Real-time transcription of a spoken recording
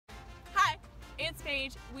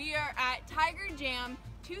Paige. We are at Tiger Jam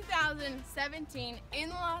 2017 in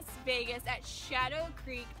Las Vegas at Shadow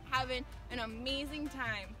Creek, having an amazing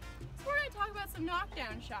time. So we're going to talk about some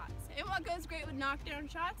knockdown shots. And what goes great with knockdown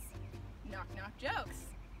shots? Knock knock jokes.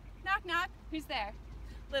 Knock knock, who's there?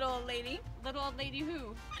 Little old lady. Little old lady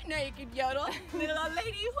who? I know you could yodel. Little old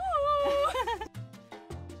lady who?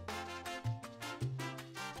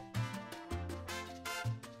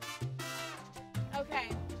 Okay,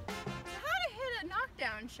 so how to hit a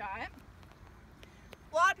knockdown shot.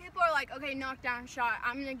 A lot of people are like, okay, knockdown shot,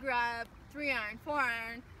 I'm gonna grab 3-iron,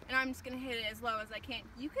 4-iron, and I'm just gonna hit it as low as I can.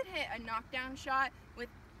 You could hit a knockdown shot with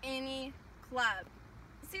any club.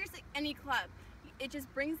 Seriously, any club. It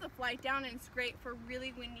just brings the flight down, and it's great for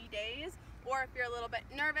really windy days, or if you're a little bit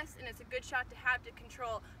nervous, and it's a good shot to have to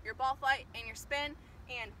control your ball flight and your spin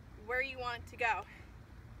and where you want it to go.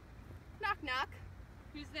 Knock knock.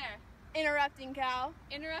 Who's there? Interrupting cow.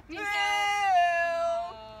 Interrupting No!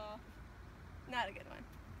 cow. Oh. Not a good one.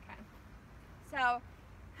 Okay. So,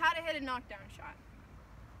 how to hit a knockdown shot.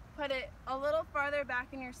 Put it a little farther back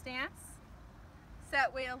in your stance.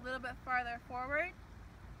 Set weight a little bit farther forward.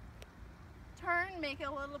 Turn, make it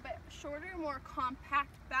a little bit shorter, more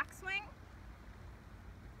compact backswing.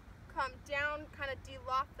 Come down, kind of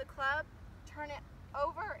de-loft the club. Turn it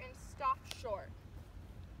over and stop short.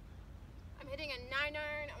 I'm hitting a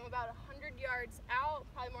 9-iron. I'm about 100 yards out,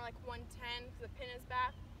 probably more like 110 because the pin is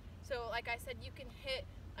back. So like I said, you can hit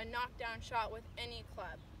a knockdown shot with any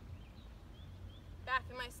club. Back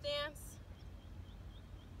in my stance.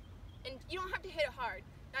 And you don't have to hit it hard.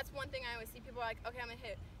 That's one thing I always see people are like, okay, I'm gonna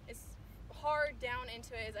hit as hard down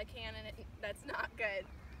into it as I can, and that's not good.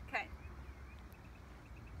 Okay.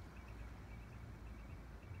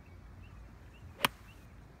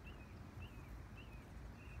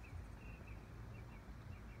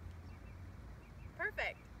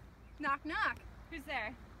 Perfect. Knock knock. Who's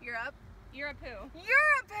there? You're up. You're a poo.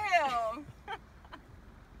 You're a pill!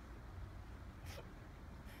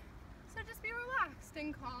 So just be relaxed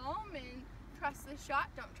and calm and trust the shot.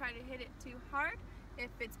 Don't try to hit it too hard. If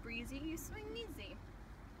it's breezy, you swing easy.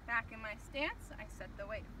 Back in my stance, I set the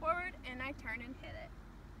weight forward and I turn and hit it.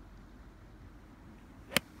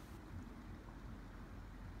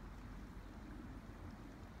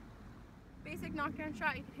 Basic knockdown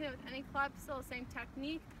shot, you can hit it with any club, still the same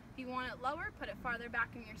technique. If you want it lower, put it farther back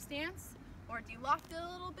in your stance or de-loft it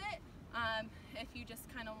a little bit. If you just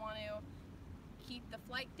kind of want to keep the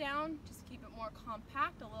flight down, just keep it more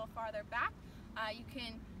compact, a little farther back. You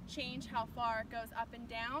can change how far it goes up and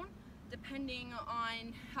down depending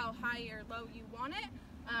on how high or low you want it.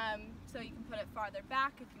 So you can put it farther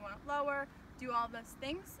back if you want it lower, do all those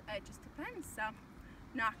things. It just depends. So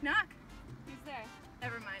knock knock. Who's there?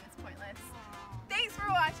 Never mind, it's pointless. Thanks for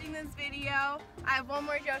watching this video. I have one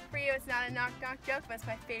more joke for you. It's not a knock knock joke, but it's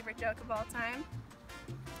my favorite joke of all time.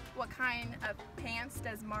 What kind of pants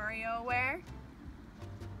does Mario wear?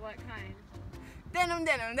 What kind? Denim,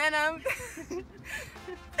 denim, denim.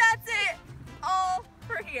 That's it. All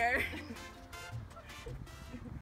for here.